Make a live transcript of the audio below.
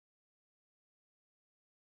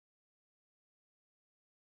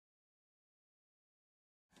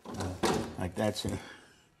Like that's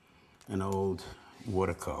an old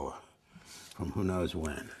watercolor from who knows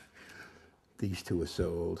when. These two are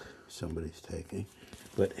sold, somebody's taking.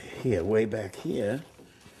 But here, way back here,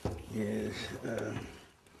 is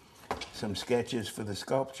some sketches for the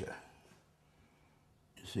sculpture.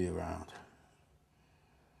 You see around.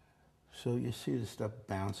 So you see the stuff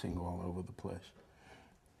bouncing all over the place.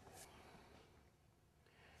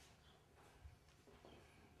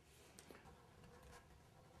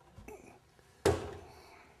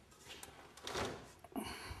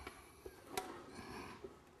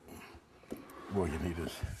 All you need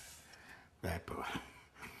is that part.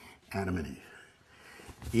 Adam and Eve.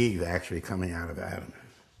 Eve actually coming out of Adam.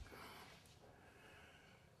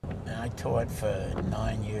 I taught for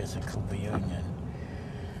 9 years at Cooper Union.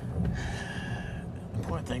 The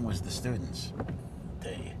important thing was the students.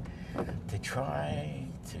 They try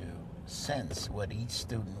to sense what each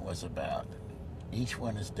student was about. Each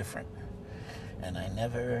one is different. And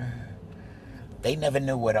they never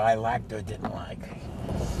knew what I liked or didn't like.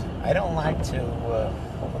 I don't like to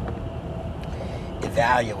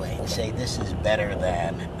evaluate and say this is better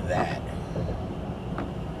than that.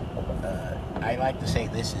 I like to say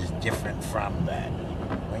this is different from that.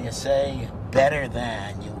 When you say better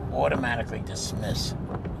than, you automatically dismiss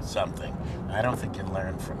something. I don't think you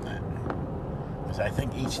learn from that. Because I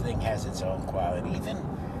think each thing has its own quality. Even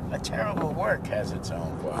a terrible work has its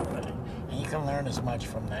own quality. And you can learn as much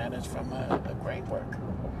from that as from a great work.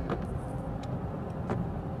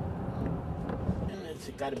 And it's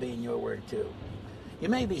got to be in your work too. You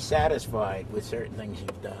may be satisfied with certain things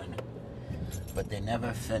you've done, but they're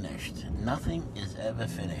never finished. Nothing is ever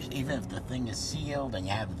finished. Even if the thing is sealed and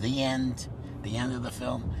you have the end of the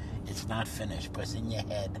film, it's not finished. Because in your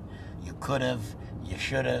head, you could have, you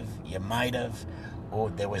should have, you might have, or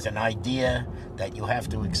there was an idea that you have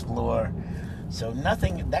to explore. So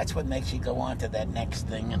nothing, that's what makes you go on to that next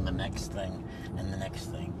thing and the next thing and the next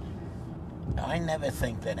thing. I never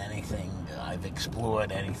think that I've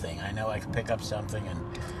explored anything. I know I can pick up something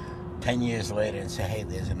and 10 years later and say, hey,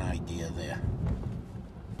 there's an idea there.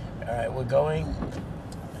 All right, we're going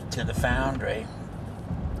to the foundry,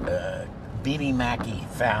 Beatty Mackey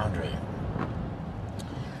Foundry.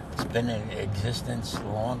 It's been in existence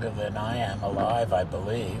longer than I am alive, I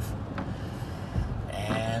believe.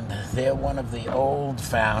 And they're one of the old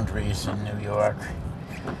foundries in New York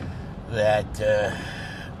that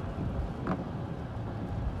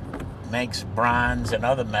makes bronze and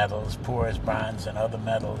other metals, pours bronze and other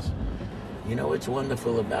metals. You know what's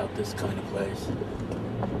wonderful about this kind of place?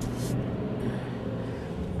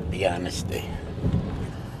 The honesty.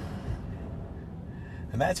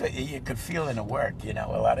 And that's what you could feel in a work, you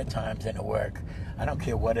know, a lot of times in a work, I don't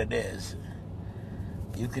care what it is,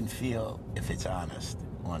 you can feel if it's honest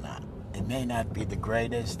or not. It may not be the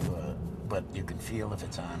greatest, but you can feel if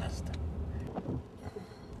it's honest.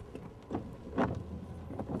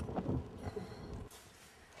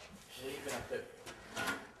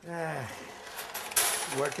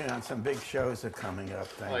 Working on some big shows are coming up,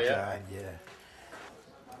 thank God, yeah.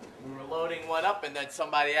 We were loading one up, and then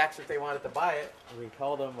somebody asked if they wanted to buy it. And we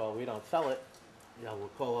told them, well, we don't sell it. You know, we'll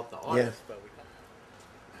call up the artist, but we can't.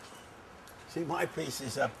 See, my piece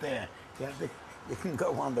is up there. You can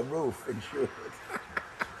go on the roof and shoot it.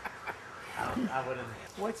 I wouldn't.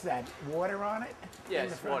 What's that, water on it? Yeah,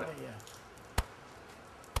 it's water. Yeah.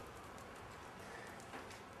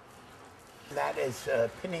 That is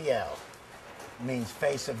Peniel, means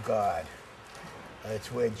face of God.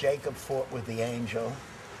 It's where Jacob fought with the angel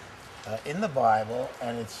in the Bible,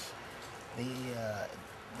 and it's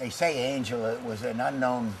they say angel, it was an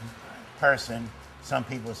unknown person. Some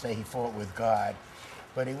people say he fought with God,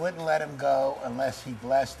 but he wouldn't let him go unless he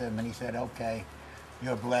blessed him, and he said, okay,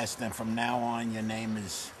 you're blessed, and from now on your name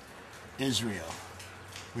is Israel,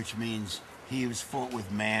 which means he who's fought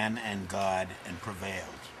with man and God and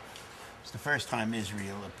prevailed. It's the first time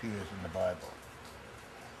Israel appears in the Bible.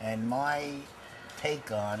 And my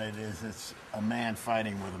take on it is it's a man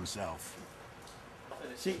fighting with himself.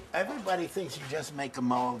 See, everybody thinks you just make a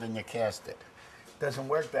mold and you cast it. It doesn't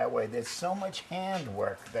work that way. There's so much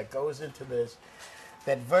handwork that goes into this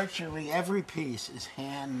that virtually every piece is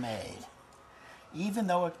handmade, even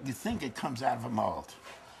though you think it comes out of a mold.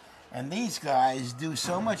 And these guys do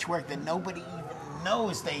so much work that nobody even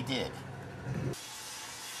knows they did.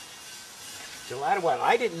 It's a lot of work.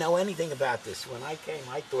 I didn't know anything about this. When I came,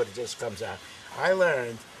 I thought it just comes out. I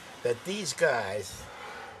learned that these guys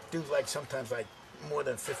do sometimes more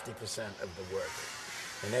than 50% of the work.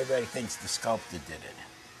 And everybody thinks the sculptor did it.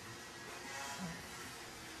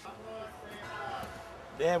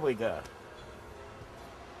 There we go.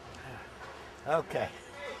 Okay.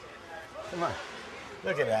 Come on.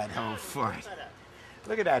 Look at that whole fart.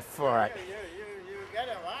 Look at that fart. You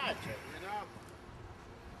gotta watch it, you know.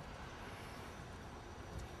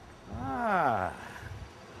 Ah.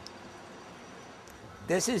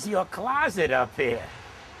 This is your closet up here.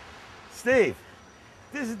 Steve,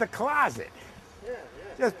 this is the closet. Yeah.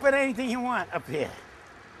 Just put anything you want up here.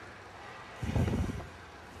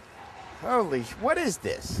 Holy, what is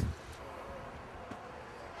this?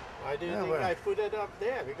 Why do you Yeah, think well. I put it up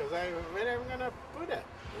there? Because where I'm gonna put it?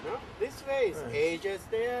 You know, this way is ages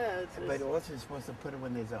there. But also you're supposed to put it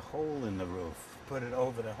when there's a hole in the roof. Put it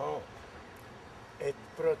over the hole. It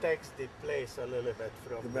protects the place a little bit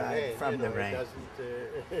from the Right, rain. from you the know, rain. It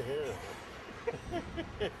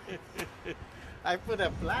doesn't. I put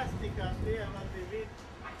a plastic up there on the wind.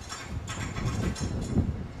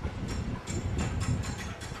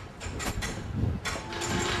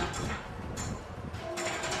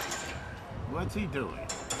 What's he doing?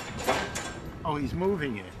 Oh, he's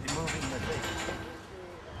moving it. He's moving the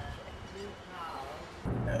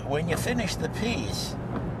thing. When you finish the piece,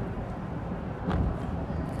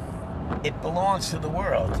 it belongs to the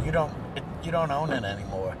world. You don't own it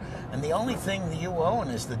anymore. And the only thing that you own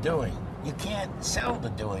is the doing. You can't sell the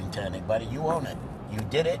doing to anybody. You own it. You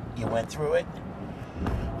did it. You went through it.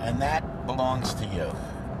 And that belongs to you.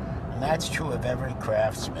 And that's true of every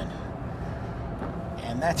craftsman.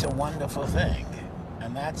 And that's a wonderful thing.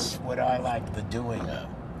 And that's what I like the doing of.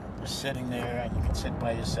 Just sitting there, and you can sit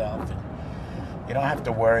by yourself, and you don't have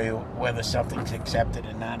to worry whether something's accepted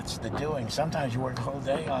or not. It's the doing. Sometimes you work a whole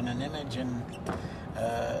day on an image, and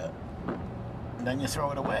then you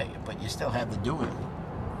throw it away. But you still have the doing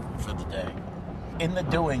for the day. In the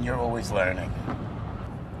doing, you're always learning.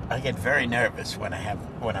 I get very nervous when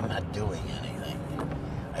I'm not doing anything.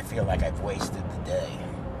 I feel like I've wasted the day,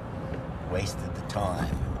 wasted the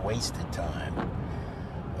time, wasted time.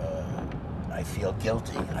 I feel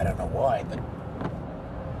guilty. I don't know why, but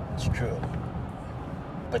it's true.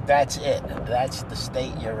 But that's it. That's the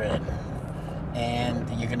state you're in. And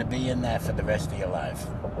you're going to be in that for the rest of your life.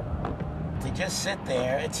 To just sit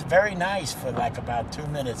there, it's very nice for like about 2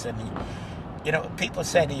 minutes. And, you know, people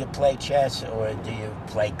say, do you play chess or do you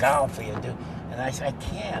play golf? Or you do? And I say, I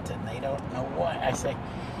can't. And they don't know why. I say,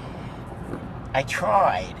 I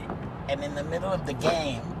tried. And in the middle of the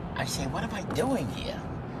game, I say, what am I doing here?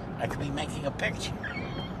 I could be making a picture.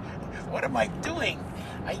 What am I doing?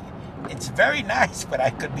 It's very nice, but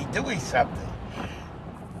I could be doing something.